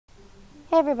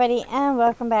Hey everybody, and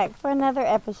welcome back for another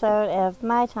episode of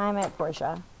My Time at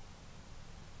Portia.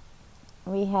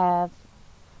 We have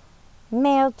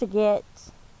mail to get.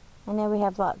 I know we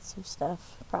have lots of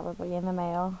stuff probably in the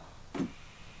mail.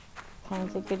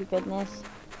 Kinds of goody goodness.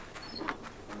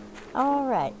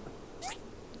 Alright.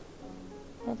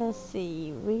 Let us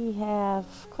see. We have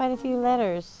quite a few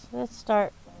letters. Let's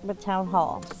start with Town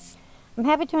Hall. I'm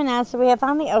happy to announce that we have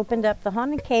finally opened up the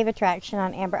Haunted Cave attraction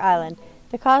on Amber Island.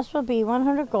 The cost will be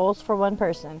 100 golds for one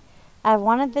person. I've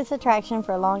wanted this attraction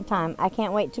for a long time. I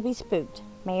can't wait to be spooked.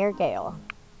 Mayor Gale.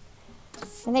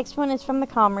 The next one is from the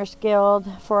Commerce Guild.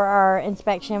 For our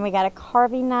inspection, we got a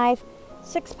carving knife,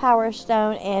 6 power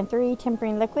stone, and 3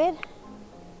 tempering liquid.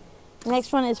 The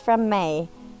next one is from May.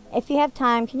 If you have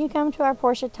time, can you come to our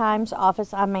Portia Times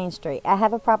office on Main Street? I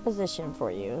have a proposition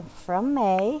for you. From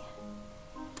May.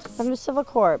 From the Civil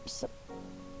Corps.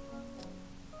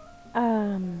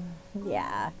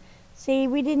 Yeah. See,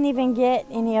 we didn't even get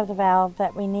any of the valve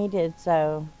that we needed,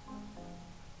 so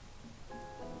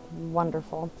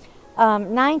wonderful.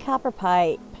 9 copper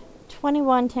pipe,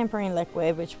 21 tempering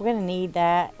liquid, which we're going to need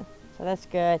that, so that's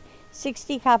good.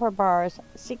 60 copper bars,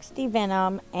 60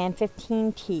 venom, and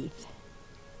 15 teeth.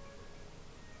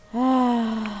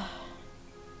 That's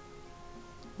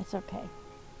okay.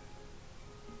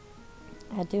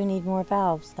 I do need more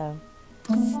valves, though.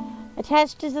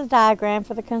 Attached is a diagram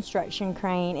for the construction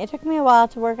crane. It took me a while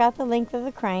to work out the length of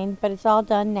the crane, but it's all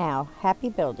done now. Happy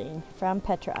building. From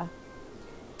Petra.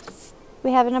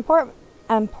 We have an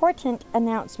important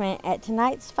announcement at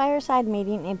tonight's fireside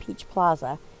meeting in Peach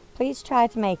Plaza. Please try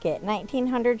to make it.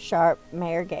 1900 sharp,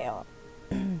 Mayor Gale.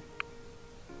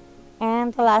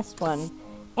 And the last one.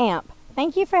 Amp.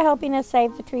 Thank you for helping us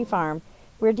save the tree farm.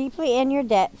 We're deeply in your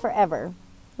debt forever.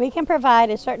 We can provide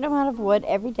a certain amount of wood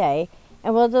every day,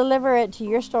 and we'll deliver it to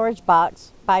your storage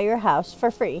box by your house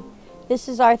for free. This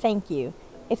is our thank you.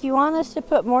 If you want us to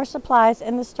put more supplies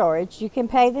in the storage, you can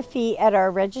pay the fee at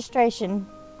our registration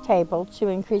table to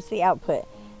increase the output.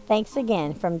 Thanks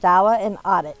again. From Dawa and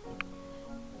Audit.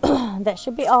 That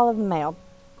should be all of the mail.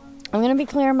 I'm going to be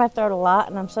clearing my throat a lot,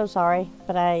 and I'm so sorry,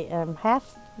 but I am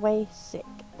halfway sick,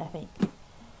 I think.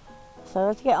 So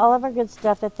let's get all of our good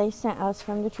stuff that they sent us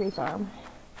from the tree farm.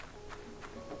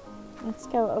 Let's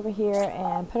go over here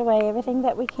and put away everything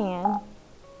that we can.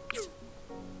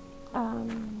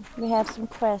 We have some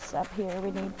quests up here we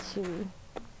need to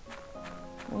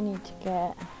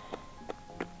get.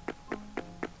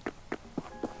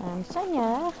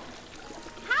 Sonia.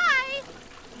 Hi!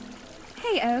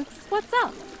 Hey, Oaks, what's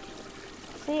up?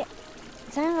 See, it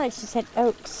sounded like she said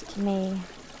Oaks to me.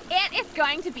 It is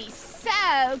going to be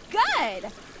so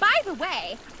good! By the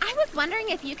way, I was wondering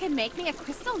if you can make me a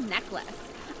crystal necklace.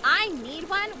 I need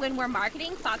one when we're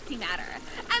marketing Foxy Matter.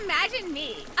 Imagine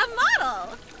me, a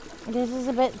model! This is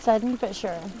a bit sudden, but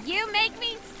sure. You make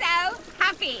me so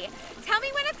happy. Tell me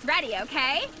when it's ready,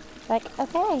 okay? Like,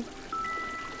 okay.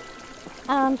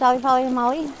 Dolly, Polly, and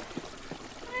Molly.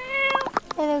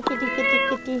 Hello, kitty, kitty,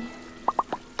 kitty.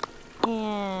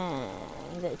 And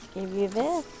let's give you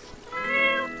this.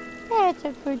 That's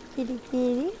a good kitty,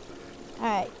 kitty.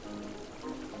 Alright.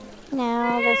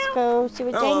 Now, let's go see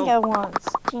what Django wants.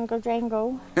 Jingle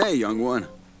Django. Hey, young one.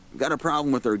 We've got a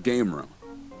problem with our game room.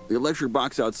 The electric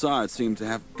box outside seemed to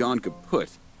have gone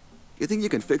kaput. You think you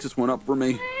can fix this one up for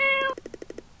me?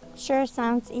 Sure,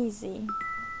 sounds easy.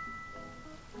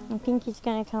 I think he's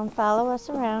going to come follow us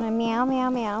around and meow, meow,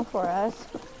 meow for us.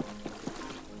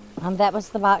 That was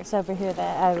the box over here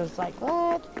that I was like,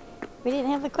 what? We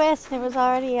didn't have the quest and it was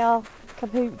already all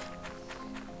kaput.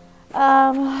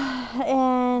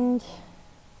 And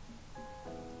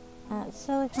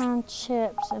silicone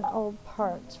chips and old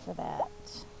parts for that.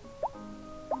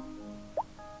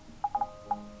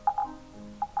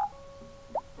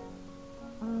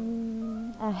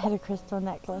 I had a crystal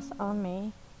necklace on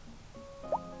me.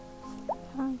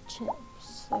 Silicone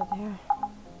chips, so there.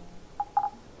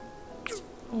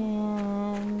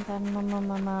 And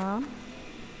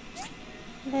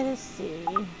let us see.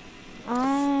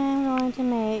 I'm going to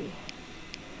make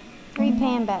 3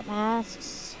 pan bat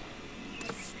masks,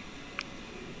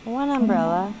 1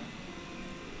 umbrella,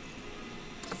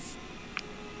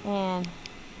 and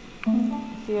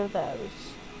a few of those.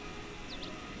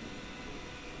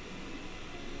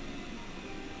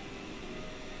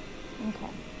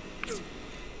 Okay.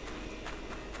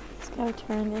 Let's go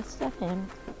turn this stuff in.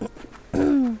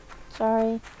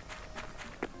 Sorry.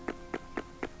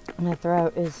 My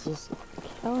throat is just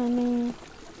killing me.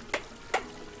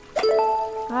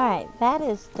 Alright, that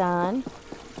is done.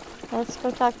 Let's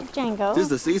go talk to Django. 'Tis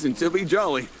the season to be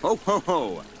jolly. Ho, ho,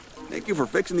 ho. Thank you for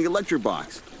fixing the electric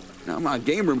box. Now my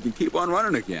game room can keep on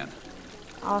running again.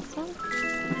 Awesome.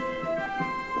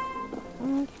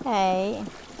 Okay,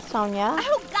 Sonia.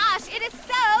 Oh gosh, it is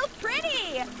so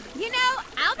pretty! You know,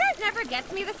 Albert never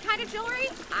gets me this kind of jewelry.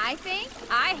 I think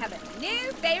I have a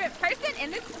new favorite person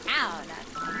in this town.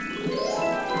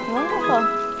 Wonderful.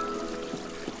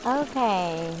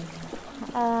 Okay.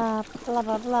 Blah,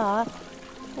 blah, blah.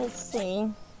 Let's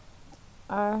see.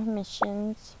 Our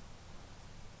missions.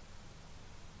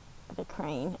 The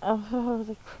crane. Oh,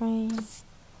 the crane.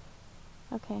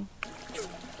 Okay.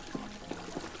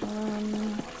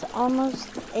 It's almost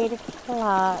 8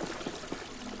 o'clock.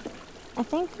 I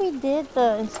think we did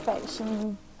the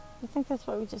inspection. I think that's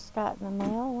what we just got in the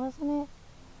mail, wasn't it?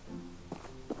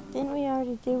 Didn't we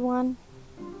already do one?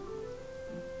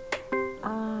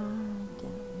 I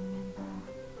don't remember.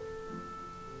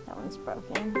 That one's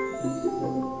broken.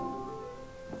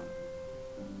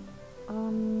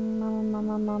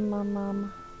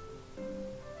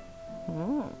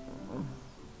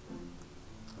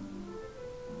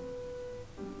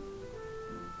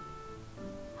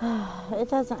 It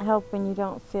doesn't help when you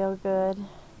don't feel good.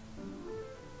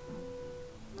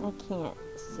 I can't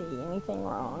see anything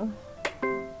wrong.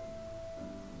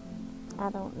 I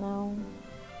don't know.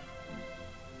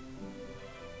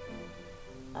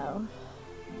 Oh,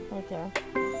 right there.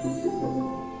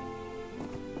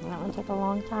 That one took a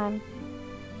long time.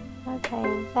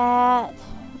 Okay, that.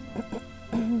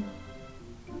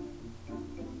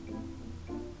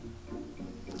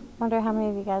 Wonder how many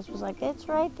of you guys was like, it's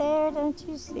right there, don't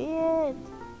you see it?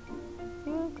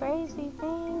 You crazy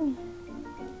thing.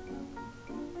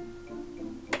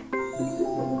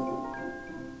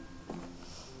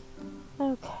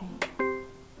 Okay.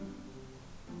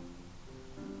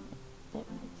 There it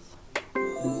is.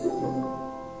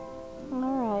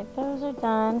 Alright, those are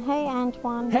done. Hey,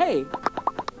 Antoine. Hey!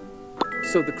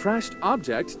 So the crashed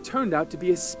object turned out to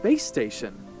be a space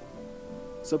station.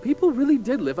 So people really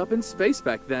did live up in space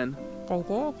back then. They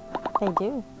did. They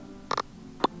do.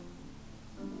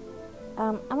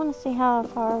 I want to see how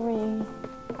far we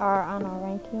are on our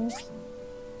rankings.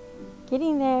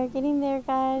 Getting there,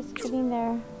 guys. Getting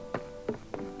there.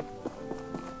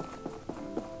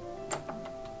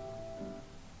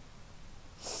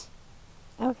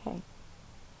 Okay.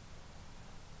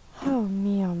 Oh,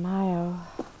 mio mio.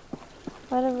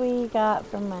 What have we got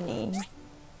for money?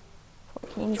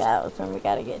 14,000. We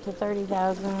got to get to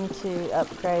 30,000 to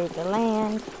upgrade the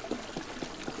land.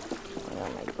 Oh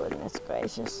my goodness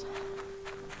gracious.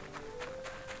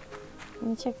 Let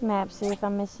me check the map, see if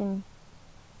I'm missing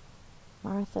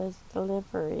Martha's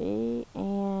delivery.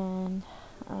 And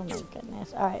oh my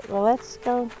goodness. Alright, well let's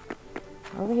go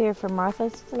over here for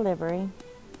Martha's delivery.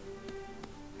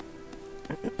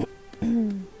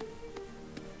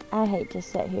 I hate to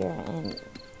sit here and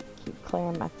keep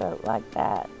clearing my throat like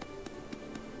that.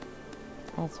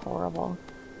 That's horrible.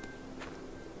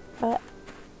 But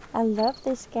I love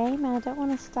this game and I don't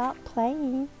want to stop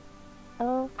playing.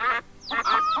 Oh.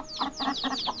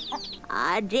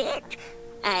 Adit?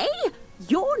 Eh?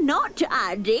 You're not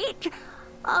Adit?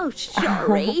 Oh,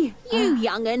 sorry. You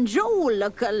young'uns all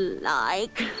look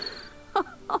alike.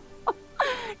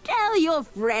 Tell your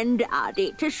friend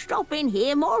Adit to stop in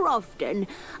here more often.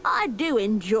 I do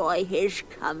enjoy his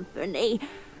company.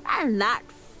 And that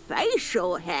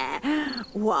facial hair.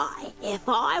 Why, if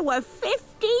I were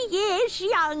 50 years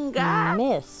younger...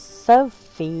 Miss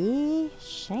Sophie,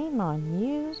 shame on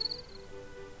you.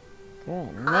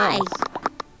 Goodness. Hi.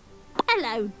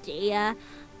 Hello, dear.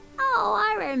 Oh,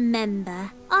 I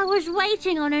remember. I was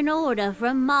waiting on an order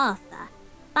from Martha,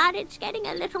 but it's getting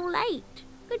a little late.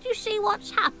 Could you see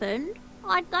what's happened?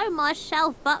 I'd go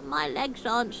myself, but my legs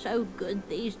aren't so good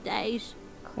these days.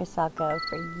 Of course I'll go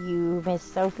for you, Miss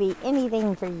Sophie.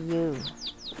 Anything for you.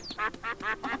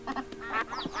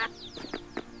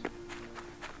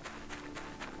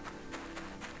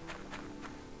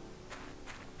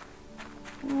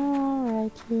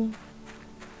 Alrighty.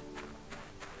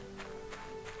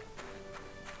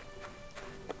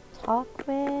 Talk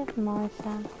with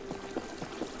Martha.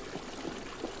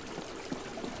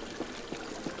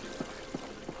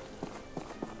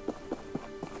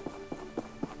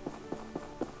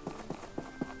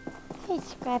 Hey,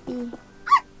 Scrappy.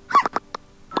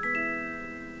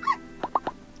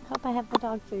 Hope I have the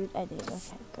dog food. I do.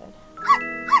 Okay, good.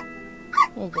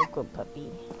 You're a good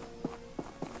puppy.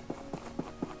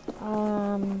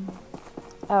 Oh,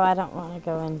 I don't want to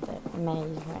go in the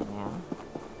maze right now.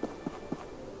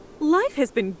 Life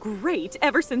has been great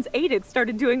ever since Adit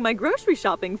started doing my grocery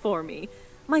shopping for me.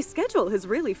 My schedule has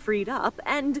really freed up,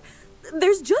 and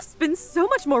there's just been so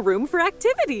much more room for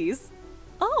activities.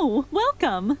 Oh,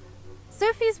 welcome.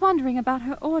 Sophie's wondering about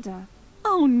her order.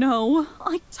 Oh no,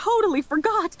 I totally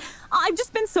forgot. I've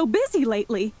just been so busy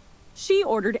lately. She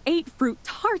ordered 8 fruit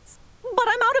tarts, but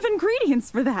I'm out of ingredients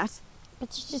for that.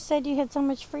 But you just said you had so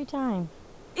much free time.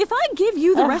 If I give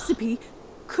you the recipe,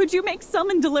 could you make some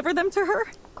and deliver them to her?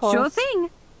 Of course. Sure thing.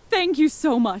 Thank you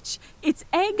so much. It's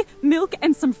egg, milk,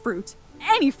 and some fruit.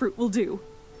 Any fruit will do.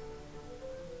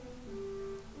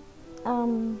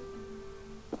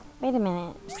 Wait a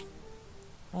minute.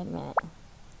 Wait a minute.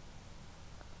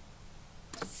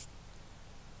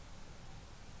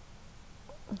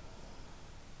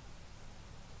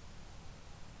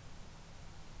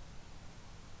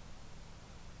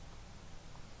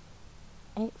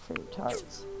 Eight fruit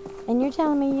tarts. And you're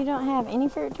telling me you don't have any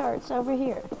fruit tarts over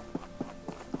here?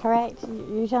 Correct?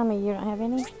 You're telling me you don't have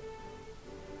any?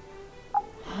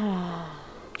 My,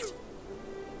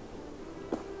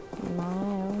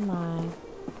 oh my.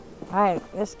 Alright,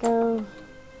 let's go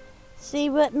see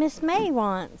what Miss May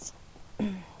wants.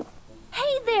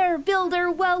 Hey there, Builder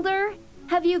Welder!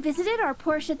 Have you visited our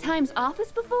Portia Times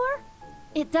office before?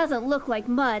 It doesn't look like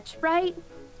much, right?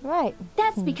 Right.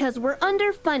 That's because we're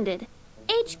underfunded.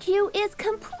 HQ is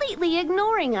completely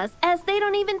ignoring us, as they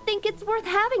don't even think it's worth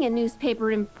having a newspaper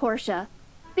in Portia.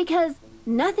 Because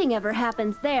nothing ever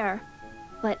happens there.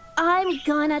 But I'm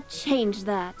gonna change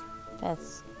that.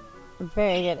 That's a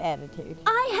very good attitude.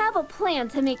 I have a plan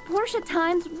to make Portia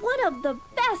Times one of the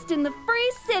best in the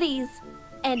Free Cities.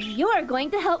 And you're going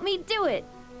to help me do it.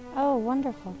 Oh,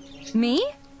 wonderful. Me?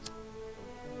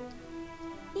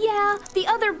 Yeah, the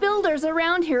other builders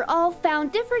around here all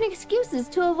found different excuses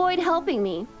to avoid helping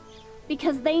me.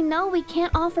 Because they know we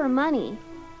can't offer money.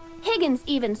 Higgins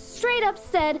even straight up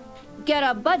said, "Get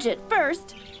a budget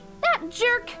first." That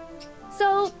jerk!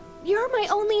 So, you're my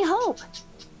only hope.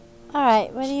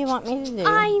 Alright, what do you want me to do?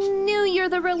 I knew you're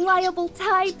the reliable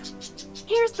type.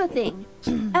 Here's the thing.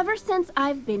 Ever since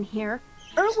I've been here,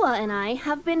 Irwa and I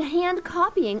have been hand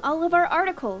copying all of our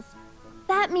articles.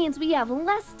 That means we have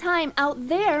less time out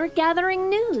there gathering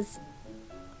news.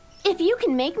 If you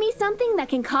can make me something that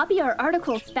can copy our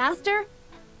articles faster,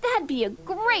 that'd be a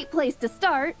great place to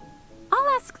start. I'll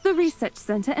ask the research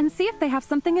center and see if they have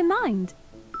something in mind.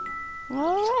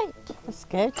 Alright, let's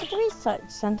go to the research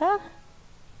center.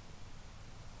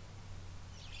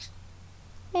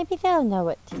 Maybe they'll know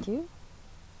what to do.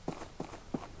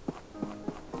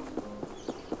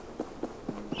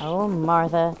 Oh,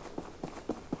 Martha.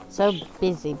 So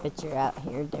busy, but you're out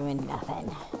here doing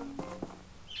nothing.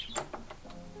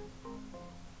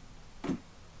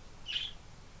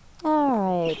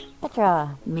 Alright,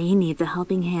 Petra. May needs a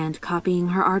helping hand copying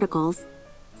her articles.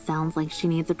 Sounds like she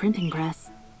needs a printing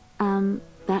press.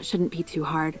 That shouldn't be too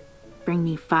hard. Bring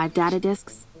me 5 data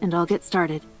disks, and I'll get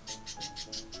started.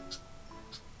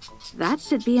 That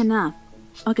should be enough.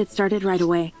 I'll get started right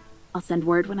away. I'll send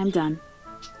word when I'm done.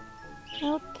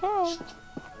 Okay.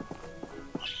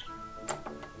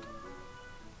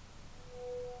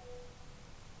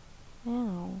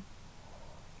 Now,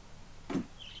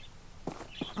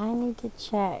 I need to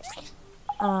check.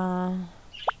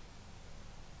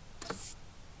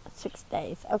 6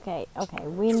 days. Okay,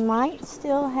 we might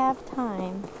still have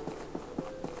time.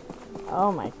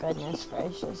 Oh my goodness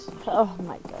gracious. Oh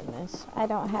my goodness. I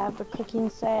don't have the cooking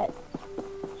set.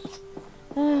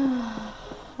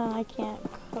 I can't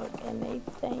cook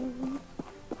anything.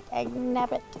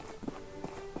 Dagnabbit.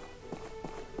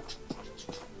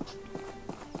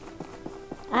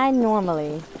 I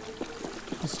normally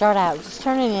start out just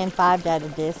turning in 5 data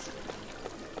discs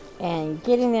and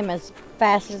getting them as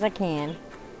fast as I can,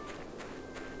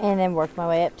 and then work my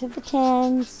way up to the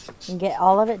 10s and get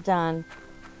all of it done.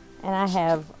 And I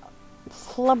have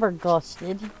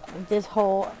flubbergusted this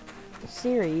whole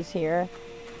series here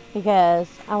because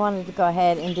I wanted to go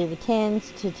ahead and do the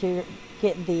 10s to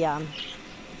get the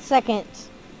second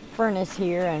furnace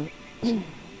here, and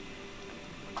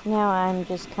now I'm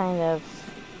just kind of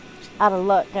out of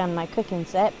luck on my cooking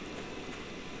set.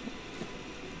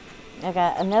 I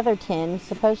got another 10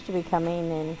 supposed to be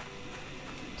coming in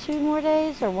 2 more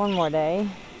days or 1 more day.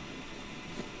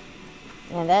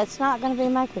 And that's not going to be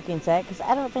my cooking set because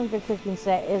I don't think the cooking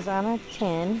set is on a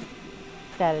 10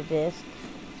 data disc.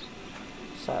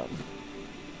 So,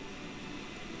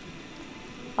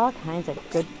 all kinds of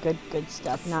good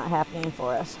stuff not happening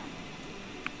for us.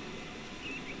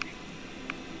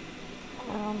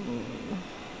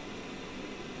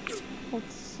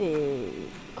 Let's see.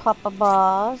 Copper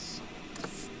bars.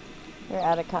 We're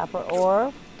out of copper ore.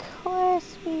 Of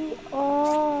course we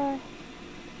are.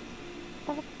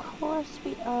 Of course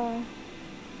we are.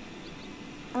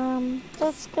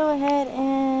 Let's go ahead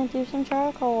and do some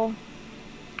charcoal.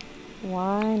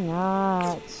 Why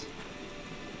not?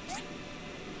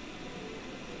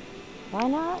 Why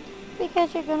not?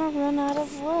 Because you're gonna run out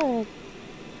of wood.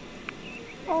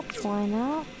 That's why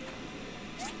not.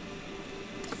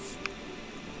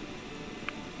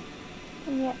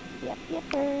 Yep,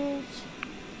 yippers.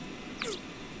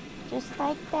 Just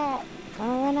like that.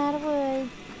 Gonna run out of wood.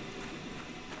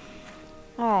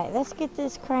 Alright, let's get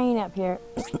this crane up here.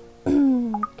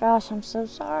 Gosh, I'm so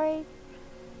sorry.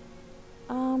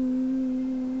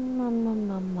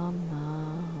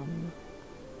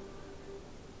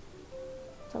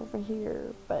 It's over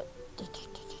here, but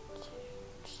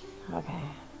okay.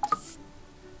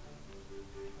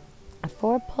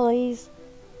 4 pulleys.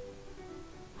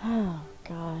 Oh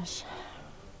gosh.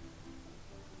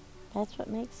 That's what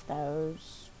makes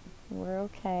those. We're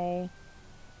okay.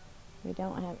 We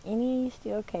don't have any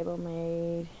steel cable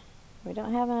made. We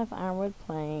don't have enough ironwood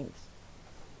planks.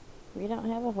 We don't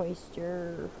have a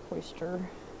hoister.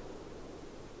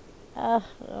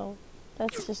 Well,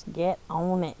 let's just get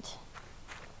on it.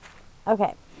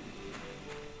 Okay.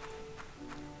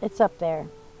 It's up there.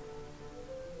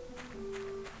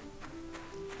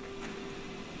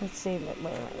 Let's see.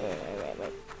 Wait.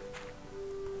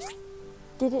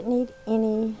 Did it need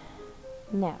any?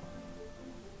 No.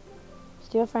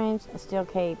 Steel frames and steel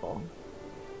cable.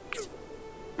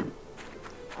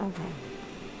 Okay.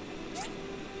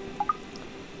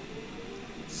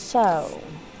 So.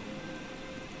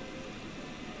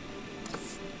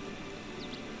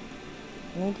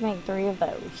 I need to make 3 of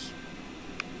those.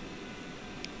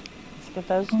 Let's get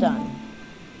those done.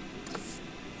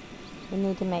 We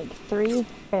need to make 3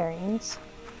 bearings.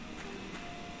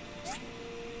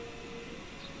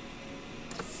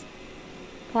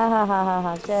 Ha ha ha ha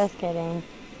ha, just kidding.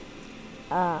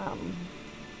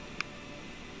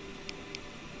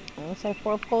 Let's say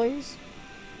 4 pulleys.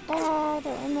 I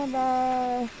don't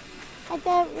remember. I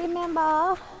don't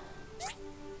remember.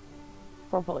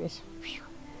 4 pulleys. Whew.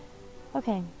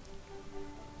 Okay.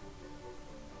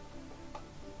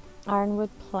 Ironwood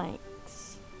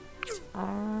planks.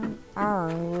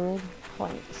 Ironwood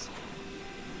planks.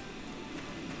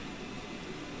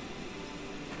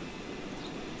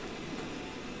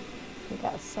 We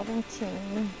got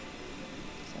 17.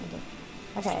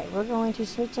 Okay, we're going to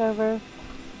switch over.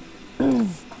 And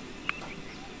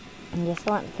just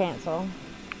want to cancel.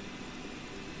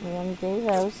 We're going to do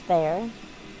those there.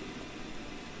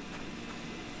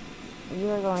 You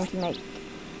are going to make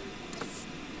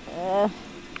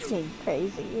me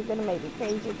crazy. You're gonna make me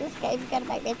crazy. This game's gonna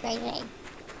make me crazy.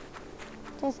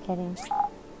 Just kidding.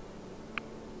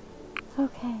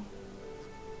 Okay.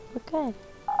 We're good.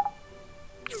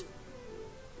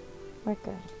 We're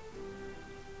good.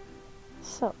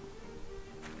 So,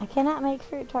 I cannot make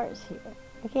fruit tarts here.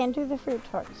 I can't do the fruit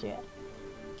tarts yet.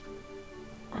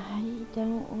 I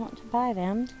don't want to buy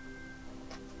them.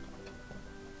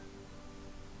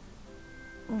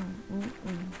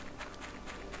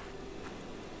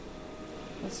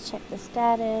 Let's check the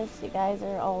status. You guys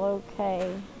are all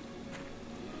okay.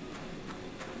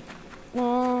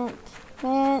 Mint.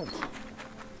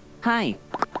 Hi.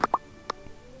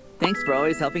 Thanks for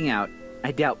always helping out.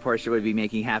 I doubt Portia would be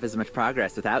making half as much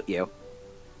progress without you.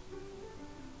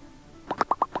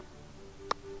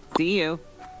 See you.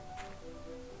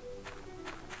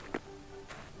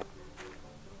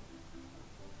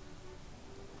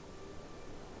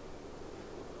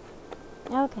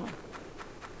 Okay.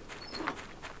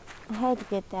 I had to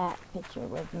get that picture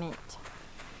with Mint.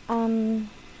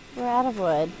 We're out of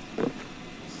wood.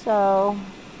 So,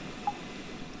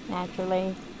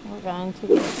 naturally, we're going to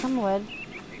get some wood.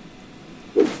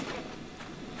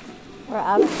 We're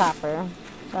out of copper.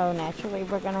 So, naturally,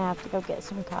 we're going to have to go get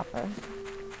some copper.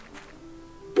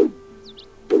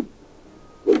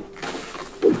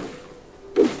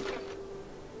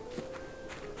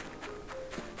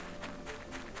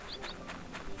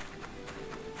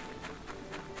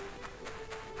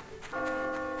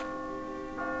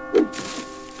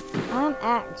 I'm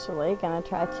actually going to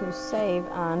try to save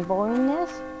on boring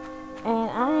this, and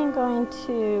I am going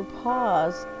to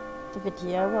pause the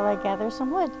video while I gather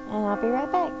some wood, and I'll be right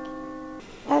back.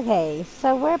 Okay,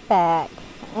 so we're back,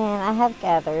 and I have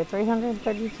gathered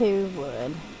 332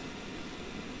 wood.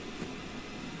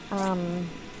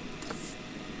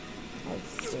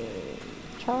 Let's see,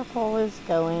 charcoal is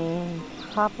going,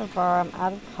 copper bar, I'm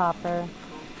out of copper.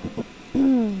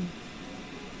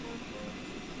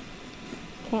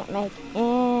 Can't make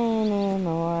any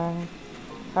more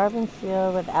carbon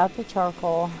steel without the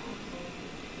charcoal.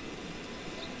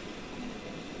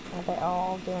 Are they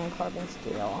all doing carbon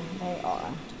steel? They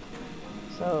are.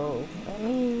 So let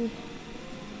me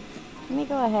Let me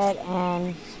go ahead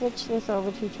and switch this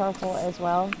over to charcoal as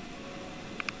well,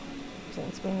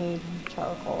 since we need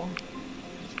charcoal.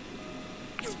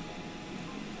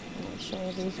 Make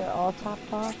sure these are all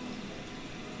topped off.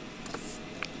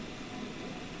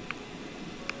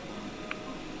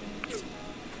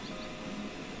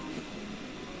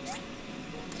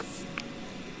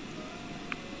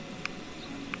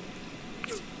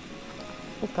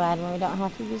 Be glad when we don't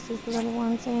have to use these little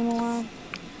ones anymore.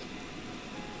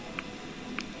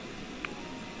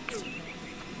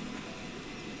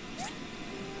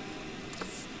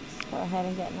 Go ahead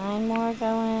and get 9 more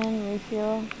going,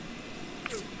 refuel.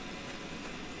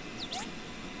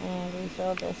 And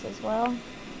refill this as well.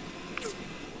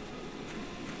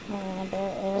 And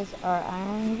there is our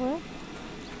ironwood.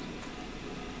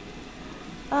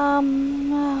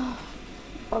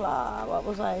 Blah, what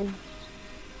was I?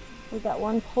 We got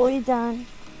 1 pulley done.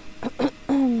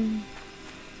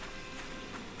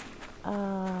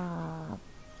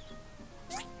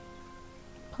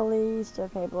 Pulley, steel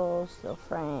cable, steel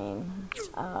frame,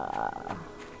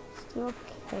 steel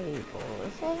cable.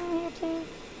 Is that in here too?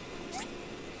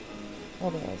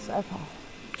 It is, okay.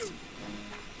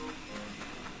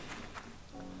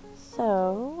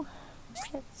 So,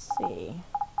 let's see.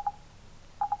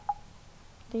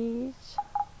 These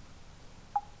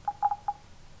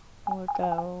will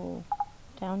go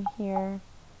down here.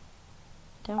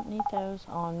 Don't need those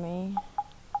on me.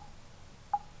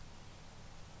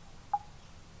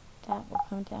 That will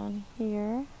come down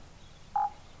here.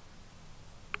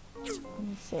 Let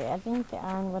me see, I think the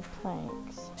ironwood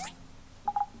planks,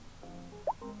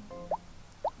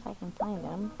 if I can find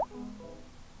them.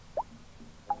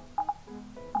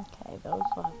 Okay, those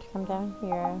will have to come down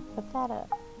here. Put that up.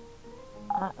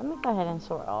 Let me go ahead and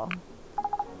sort all.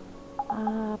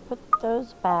 Put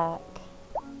those back.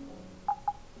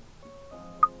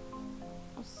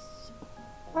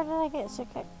 Where did I get sick?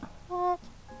 What?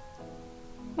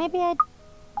 Maybe I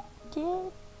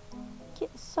did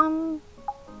get some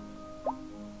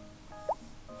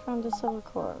from the Silver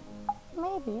Corp.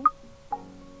 Maybe.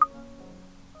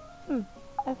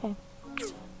 Okay.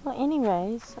 Well,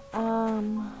 anyways,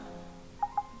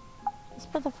 let's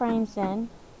put the frames in.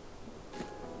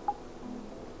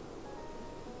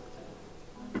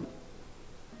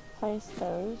 Place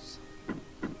those.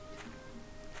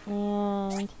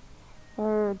 And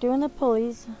we're doing the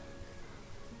pulleys.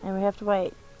 And we have to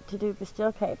wait to do the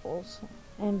steel cables.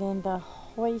 And then the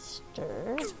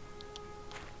hoister.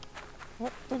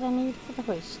 What did I need for the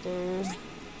hoister?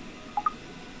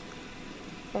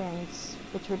 Bearings,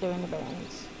 which we're doing the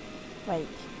bearings. Wait.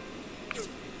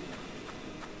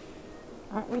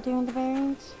 Aren't we doing the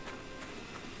bearings?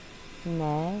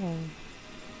 No.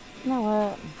 You know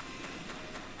what?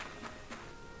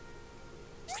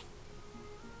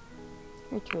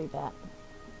 Retrieve that.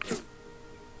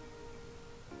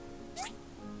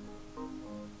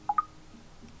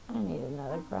 I need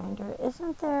another grinder.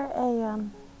 Isn't there a,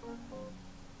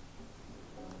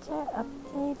 is there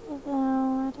updated?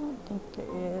 No, I don't think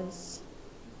there is.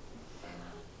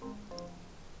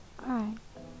 Alright,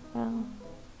 well,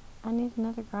 I need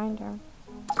another grinder.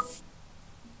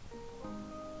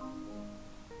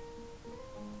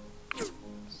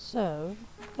 So,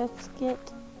 let's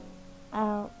get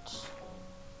out,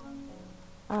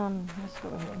 let's go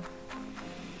over here.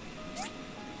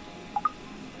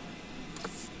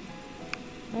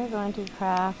 We're going to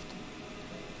craft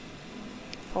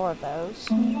 4 of those.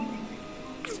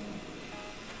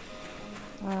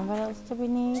 What else do we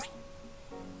need?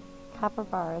 Copper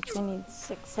bars. We need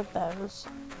 6 of those.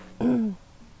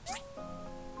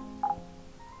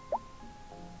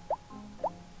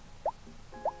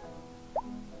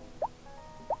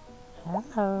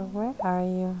 Hello, where are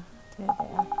you? There.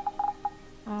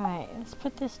 Alright, let's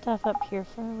put this stuff up here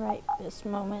for right this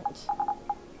moment.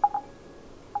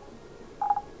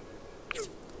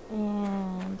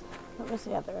 And what was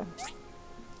the other?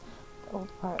 The old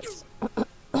parts.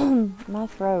 My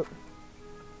throat.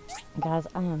 Guys,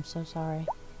 I am so sorry.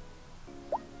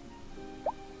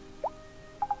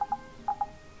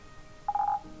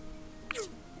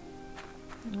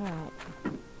 Alright.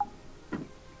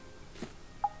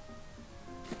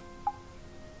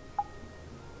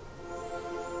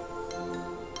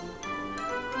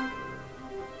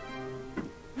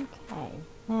 Okay,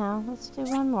 now let's do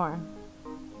one more.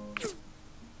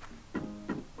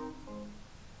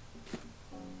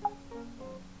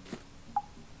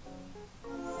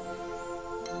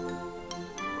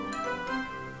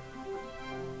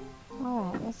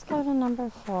 Let's go to number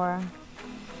 4.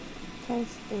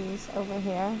 Place these over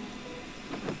here.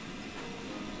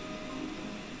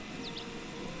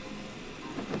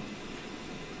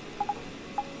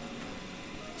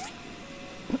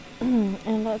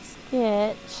 And let's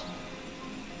get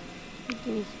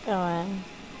these going.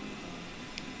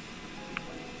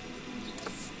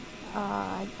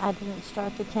 I didn't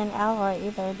start the 10 alloy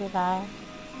either, did I?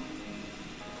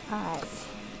 Alright.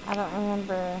 I don't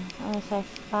remember. I'm going to say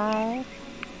 5.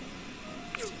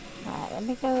 Alright, let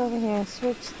me go over here and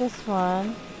switch this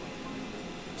one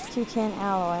to 10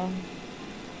 alloy.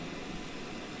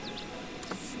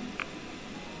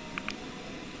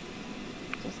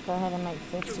 Just go ahead and make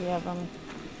 50 of them.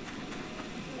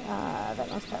 That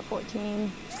one's got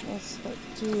 14. Let's let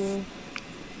you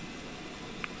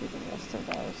do the rest of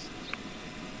those.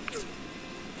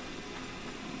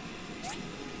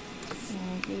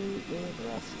 And you do the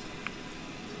rest.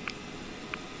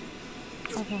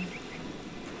 Okay.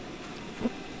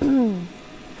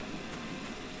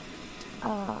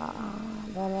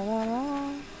 Da, da, da,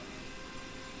 da.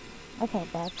 Okay,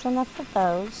 that's enough of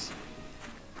those.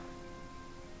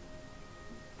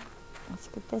 Let's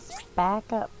get this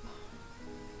back up.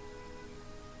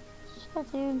 Should I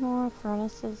do more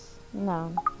furnaces?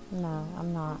 No,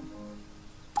 I'm not.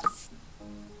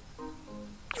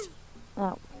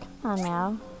 Oh, come on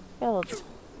now. Build.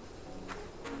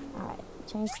 Alright,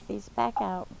 change these back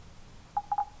out.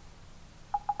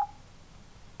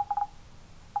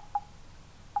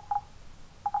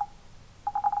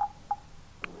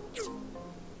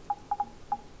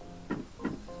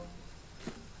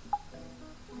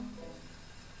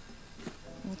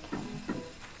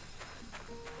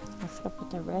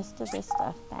 The rest of this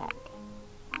stuff back.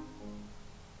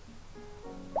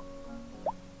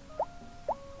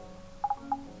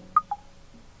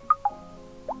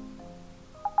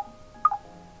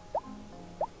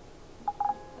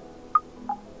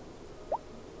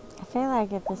 I feel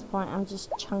like at this point I'm just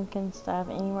chunking stuff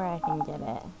anywhere I can get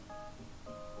it.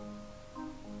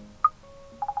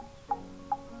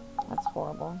 That's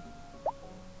horrible.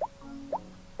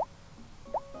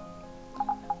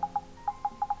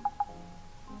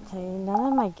 See, none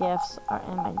of my gifts are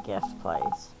in my gift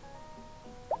place.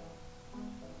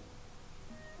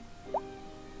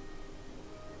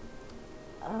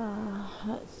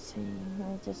 Let's see. Let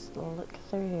me just look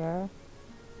through here.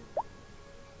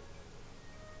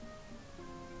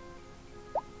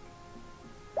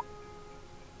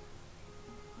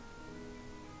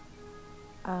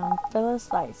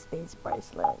 Phyllis likes these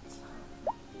bracelets.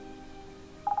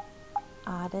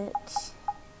 Audit.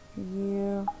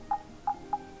 You.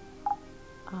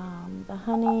 The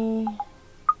honey,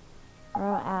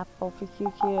 raw apple for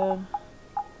QQ,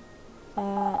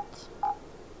 that,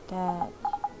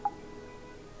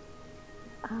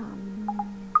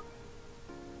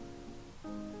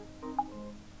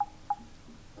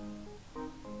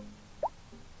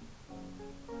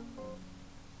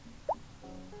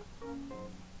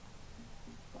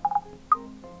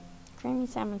 creamy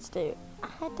salmon stew.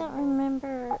 I don't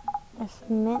remember if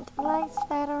Mint likes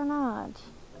that or not.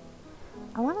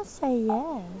 I want to say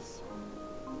yes.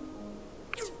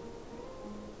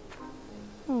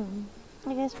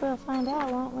 I guess we'll find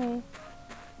out, won't we?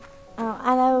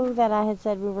 I know that I had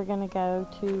said we were going to go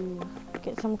to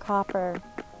get some copper,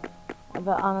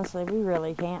 but honestly, we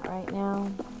really can't right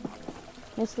now.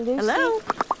 Miss Lucy? Hello?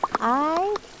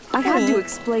 I had to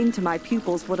explain to my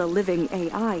pupils what a living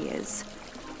AI is.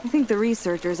 I think the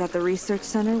researchers at the research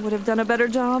center would have done a better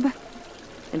job.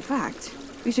 In fact,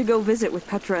 we should go visit with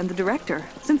Petra and the director,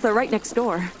 since they're right next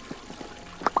door.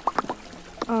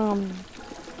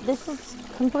 This is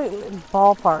completely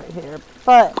ballpark here,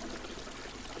 but...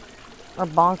 or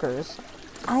bonkers.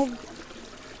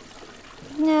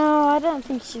 No, I don't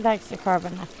think she likes the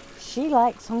carving knife. She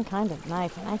likes some kind of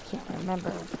knife, and I can't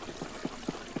remember.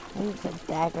 Maybe it's a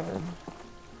dagger.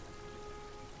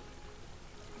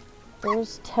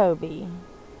 There's Toby.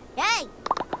 Hey!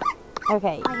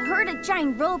 Okay. I heard a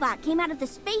giant robot came out of the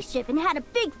spaceship and had a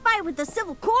big fight with the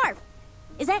Civil Corps.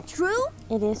 Is that true?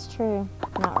 It is true.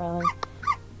 Not really.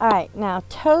 Alright, now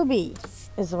Toby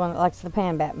is the one that likes the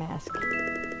pan bat mask.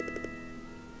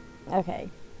 Okay.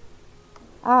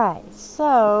 Alright,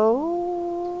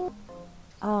 so...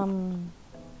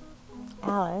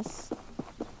 Alice.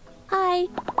 Hi.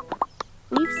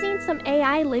 We've seen some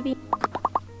AI living...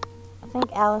 I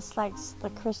think Alice likes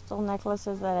the crystal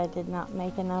necklaces that I did not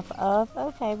make enough of.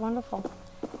 Okay, wonderful.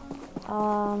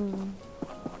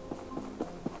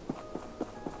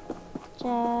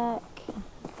 Jack,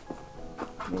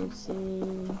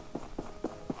 Lucy,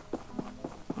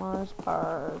 Mars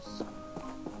bars.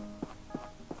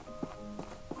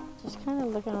 Just kind of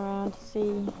looking around to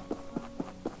see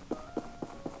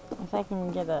if I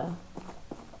can get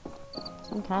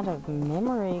some kind of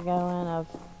memory going of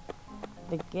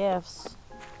the gifts.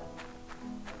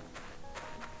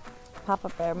 Papa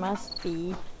Bear must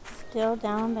be still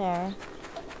down there.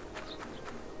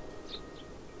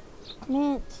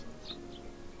 Mint.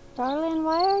 Darling,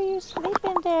 why are you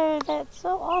sleeping there? That's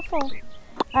so awful.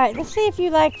 Alright, let's see if you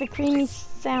like the creamy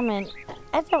salmon.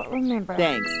 I don't remember.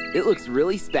 Thanks. It looks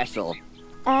really special.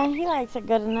 He likes it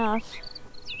good enough.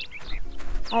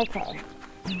 Okay.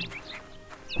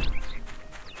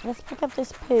 Let's pick up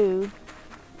this poo.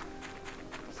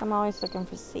 'Cause I'm always looking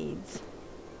for seeds.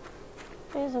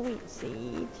 There's a wheat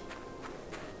seed.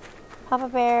 Papa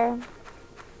Bear,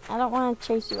 I don't want to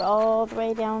chase you all the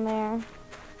way down there.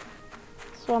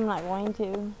 So I'm not going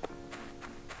to.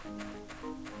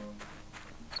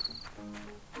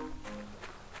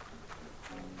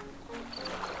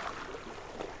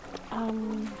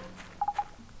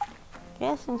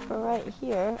 Guess since we're right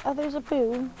here. Oh, there's a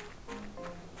poo.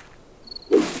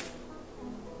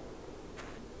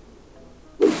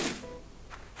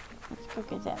 Let's go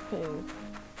get that poo.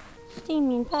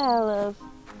 Steaming pile of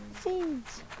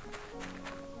seeds.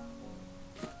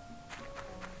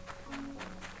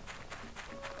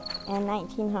 And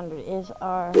 1900 is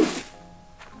our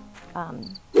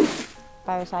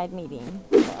fireside meeting.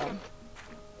 So.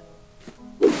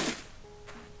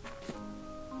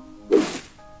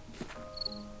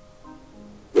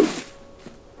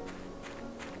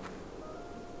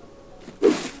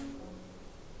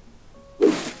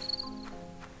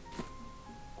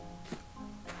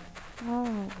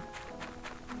 Alright.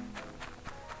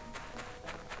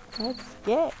 Let's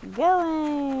get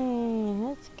going.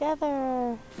 Let's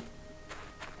gather.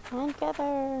 And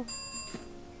gather.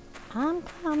 I'm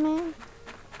coming.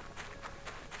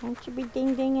 Don't you be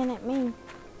ding-dinging at me.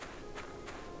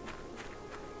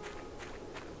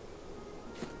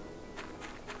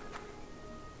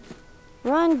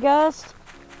 Run, Gust.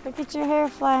 Look at your hair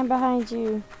flying behind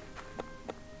you.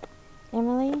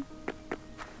 Emily?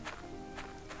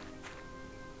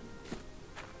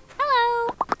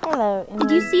 Hello. Hello, Emily.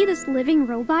 Did you see this living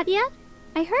robot yet?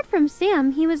 I heard from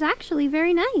Sam he was actually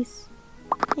very nice.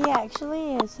 He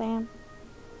actually is, Sam.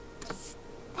 This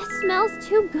smells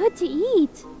too good to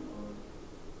eat.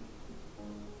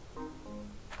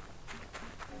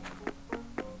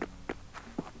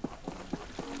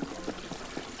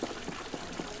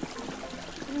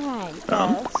 Right,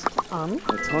 Gust.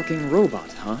 A talking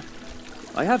robot, huh?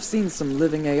 I have seen some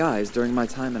living AIs during my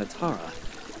time in Atara.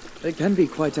 They can be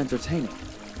quite entertaining.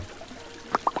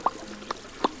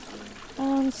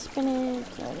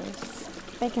 Spinach, lettuce,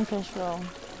 bacon fish roll.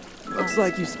 Looks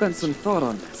like you spent some thought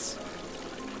on this.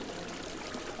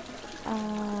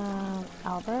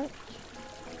 Albert.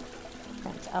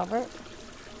 Prince Albert.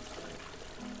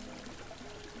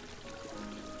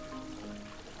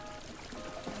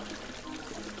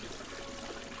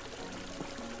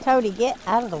 Toady, get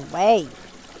out of the way.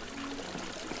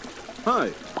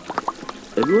 Hi.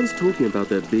 Everyone's talking about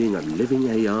there being a living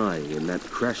AI in that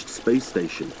crashed space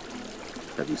station.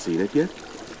 Have you seen it yet?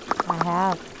 I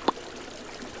have.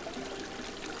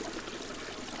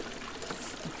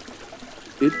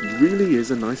 It really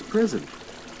is a nice present.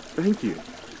 Thank you.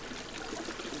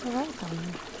 You're welcome.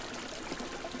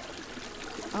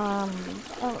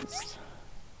 Else.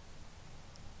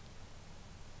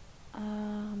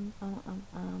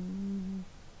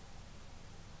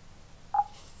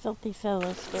 Filthy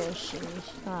Phyllis, where is she?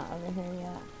 She's not over here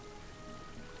yet.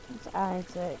 It's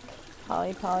Isaac.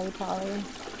 Polly.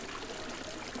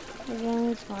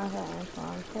 Higgins, Martha,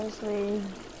 Antoine, Presley,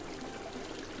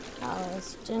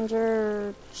 Alice,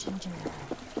 Ginger.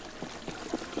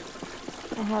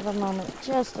 I have a moment,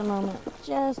 just a moment.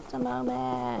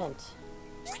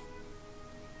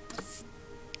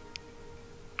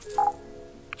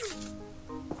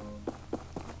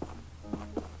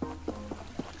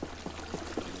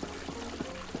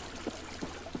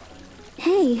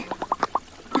 Hey,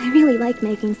 I really like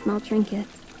making small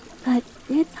trinkets, but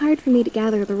it's hard for me to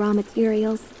gather the raw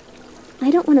materials. I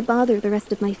don't want to bother the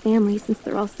rest of my family since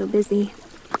they're all so busy.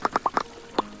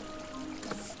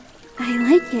 I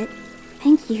like it.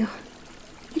 Thank you.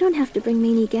 You don't have to bring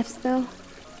me any gifts, though.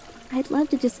 I'd love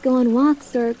to just go on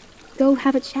walks or go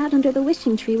have a chat under the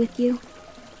wishing tree with you.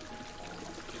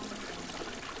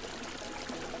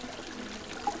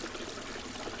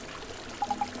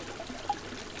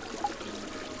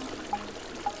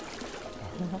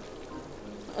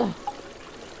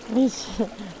 We should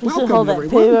Welcome, hold that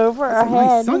everyone. poo over our It's a nice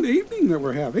head. Sunday evening that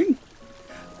we're having.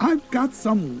 I've got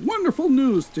some wonderful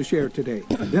news to share today,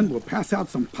 and then we'll pass out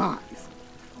some pies.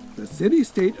 The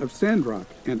city-state of Sandrock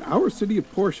and our city of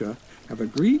Portia have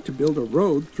agreed to build a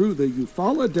road through the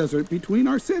Eufaula Desert between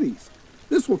our cities.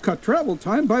 This will cut travel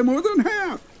time by more than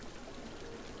half.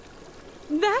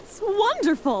 That's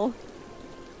wonderful!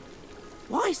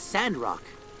 Why Sandrock?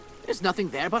 There's nothing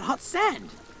there but hot sand.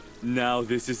 Now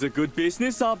this is a good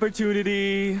business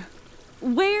opportunity.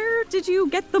 Where did you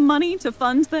get the money to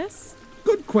fund this?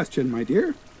 Good question, my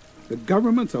dear. The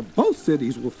governments of both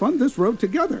cities will fund this road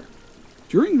together.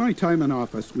 During my time in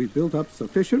office, we built up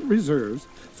sufficient reserves,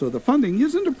 so the funding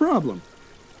isn't a problem.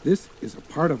 This is a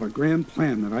part of a grand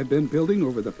plan that I've been building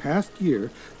over the past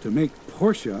year to make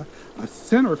Portia a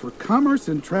center for commerce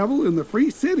and travel in the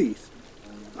free cities.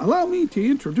 Allow me to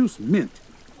introduce Mint.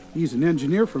 He's an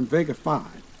engineer from Vega 5.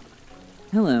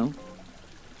 Hello.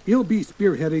 He'll be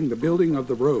spearheading the building of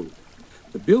the road.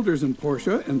 The builders in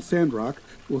Portia and Sandrock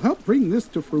will help bring this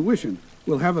to fruition.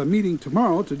 We'll have a meeting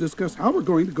tomorrow to discuss how we're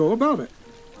going to go about it.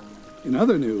 In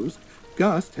other news,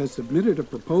 Gust has submitted a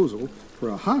proposal for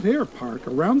a hot air park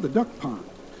around the duck pond.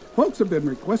 Folks have been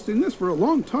requesting this for a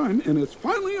long time, and it's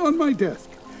finally on my desk.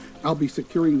 I'll be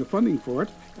securing the funding for it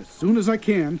as soon as I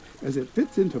can, as it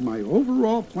fits into my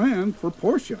overall plan for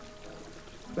Portia.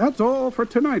 That's all for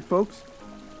tonight, folks.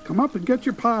 Come up and get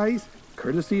your pies,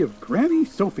 courtesy of Granny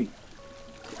Sophie.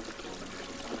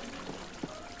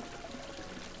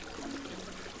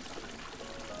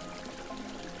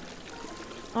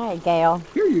 All right, Gail.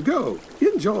 Here you go.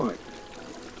 Enjoy.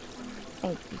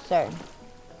 Thank you, sir.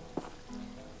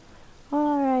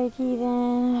 All righty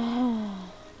then.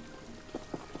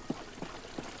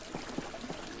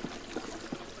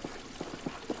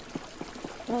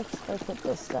 Let's go put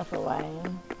this stuff away.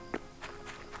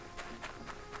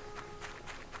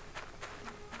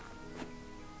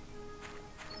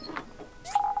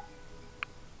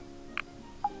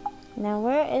 Now,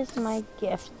 where is my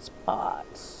gifts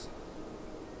box?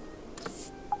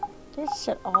 This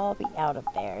should all be out of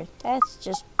there. That's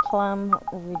just plumb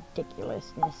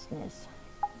ridiculousness.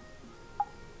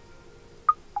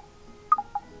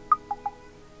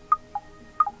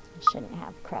 I shouldn't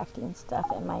have crafting stuff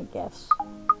in my gifts.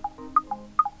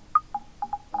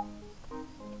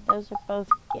 Those are both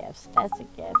gifts. That's a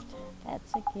gift.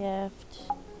 That's a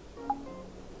gift.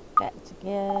 That's a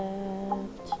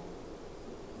gift.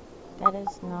 That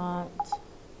is not.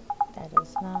 That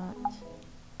is not.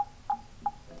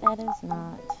 That is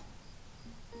not.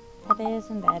 That is,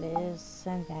 and that is,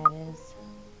 and that is.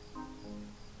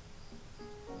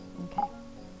 Okay.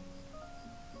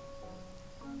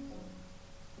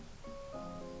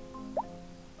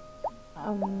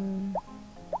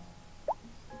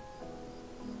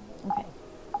 Okay.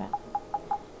 Well,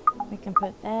 we can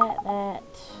put that.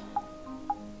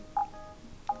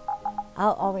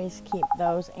 I'll always keep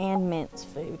those and Mint's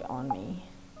food on me.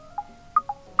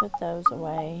 Put those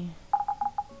away.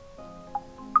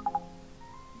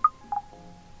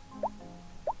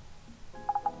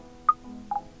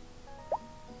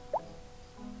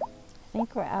 I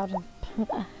think we're out of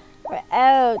we're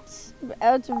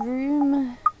out of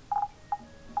room.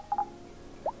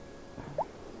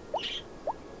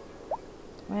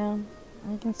 Well,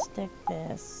 I can stick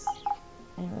this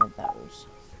in with those.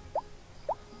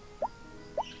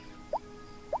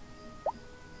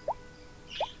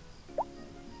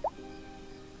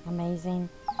 Amazing.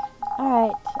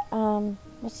 Alright,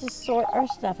 let's just sort our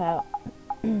stuff out.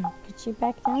 Put you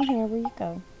back down here where you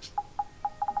go.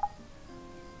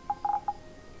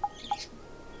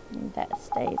 And that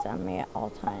stays on me at all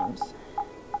times.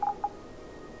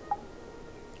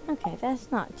 Okay,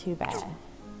 that's not too bad.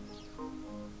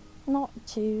 Not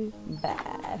too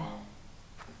bad.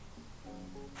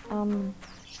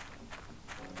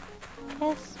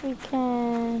 Guess we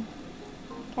can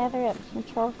gather up some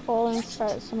charcoal and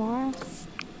start some more.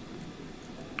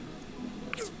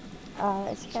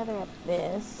 Let's gather up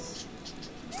this.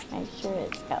 Make sure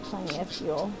it's got plenty of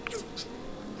fuel.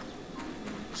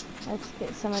 Let's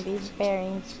get some of these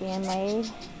bearings being made.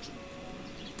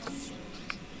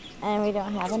 And we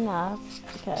don't have enough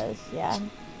because, yeah,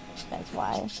 that's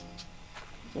why.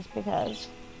 Just because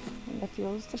the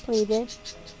fuel's depleted.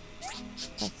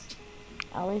 That's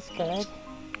always good.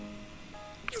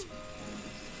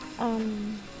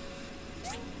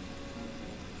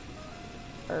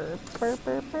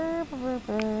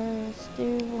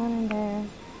 Stew one in there.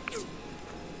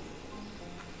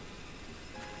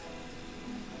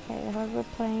 Okay, the hardwood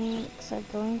planks are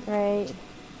going great.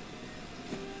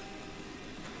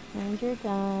 And you're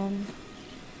done.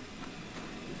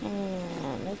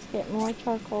 And let's get more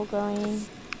charcoal going.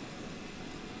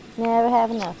 Never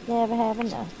have enough, never have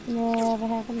enough, never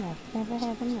have enough, never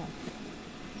have enough.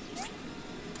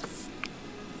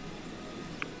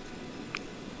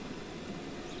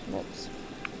 Oops.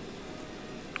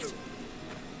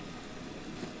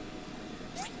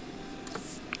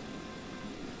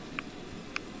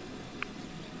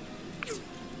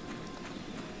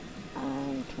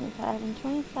 I'm 25 and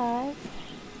 125.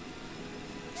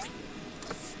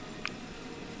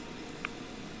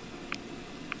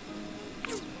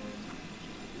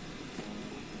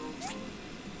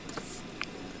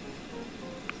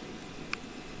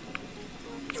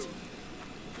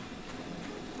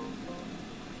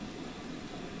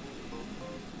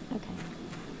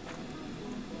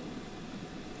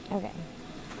 Okay.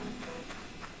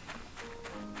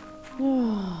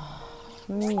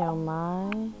 Me oh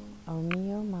my. Oh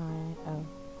me oh my. Oh.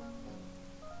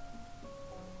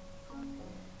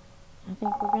 I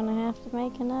think we're gonna have to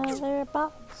make another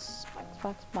box.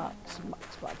 Box.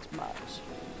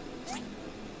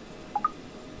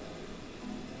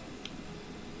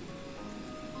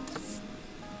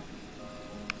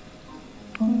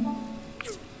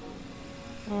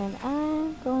 And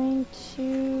I'm going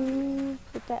to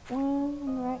put that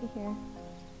one right here.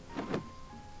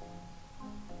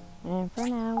 And for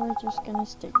now, we're just gonna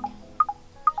stick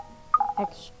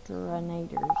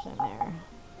extranators in there.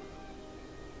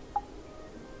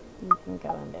 You can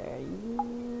go in there.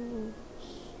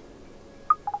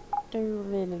 I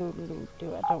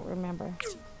don't remember.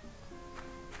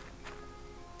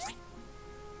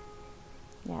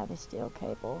 Yeah, the steel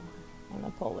cable and the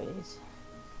pulleys.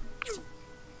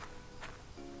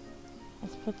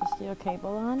 Let's put the steel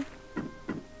cable on.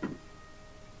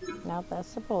 Nope,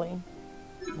 that's the pulley.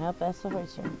 Nope, that's the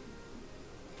hoister.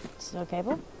 Steel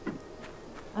cable.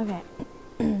 Okay.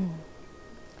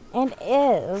 And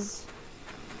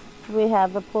we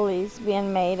have the pulleys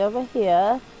being made over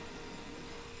here.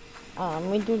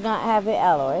 We do not have the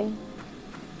alloy.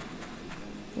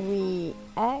 We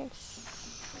actually,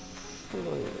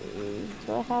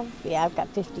 do I have? Yeah, I've got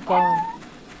 50 going.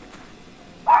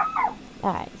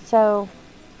 Alright, so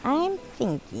I'm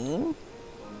thinking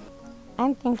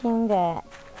that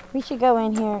we should go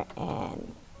in here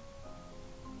and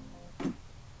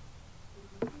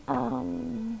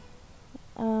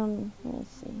let's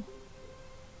see.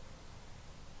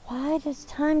 Why does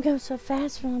time go so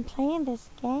fast when I'm playing this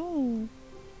game?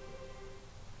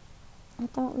 I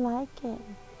don't like it.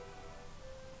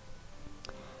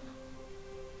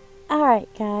 Alright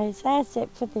guys, that's it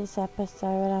for this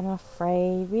episode, I'm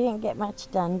afraid. We didn't get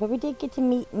much done, but we did get to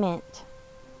meet Mint.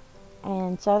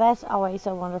 And so that's always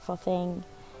a wonderful thing.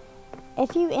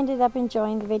 If you ended up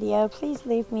enjoying the video, please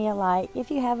leave me a like. If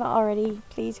you haven't already,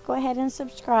 please go ahead and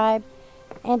subscribe.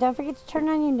 And don't forget to turn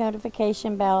on your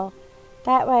notification bell.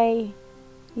 That way,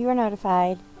 you are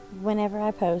notified whenever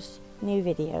I post new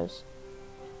videos.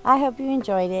 I hope you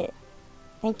enjoyed it.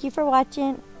 Thank you for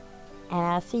watching, and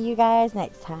I'll see you guys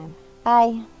next time.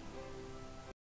 Bye.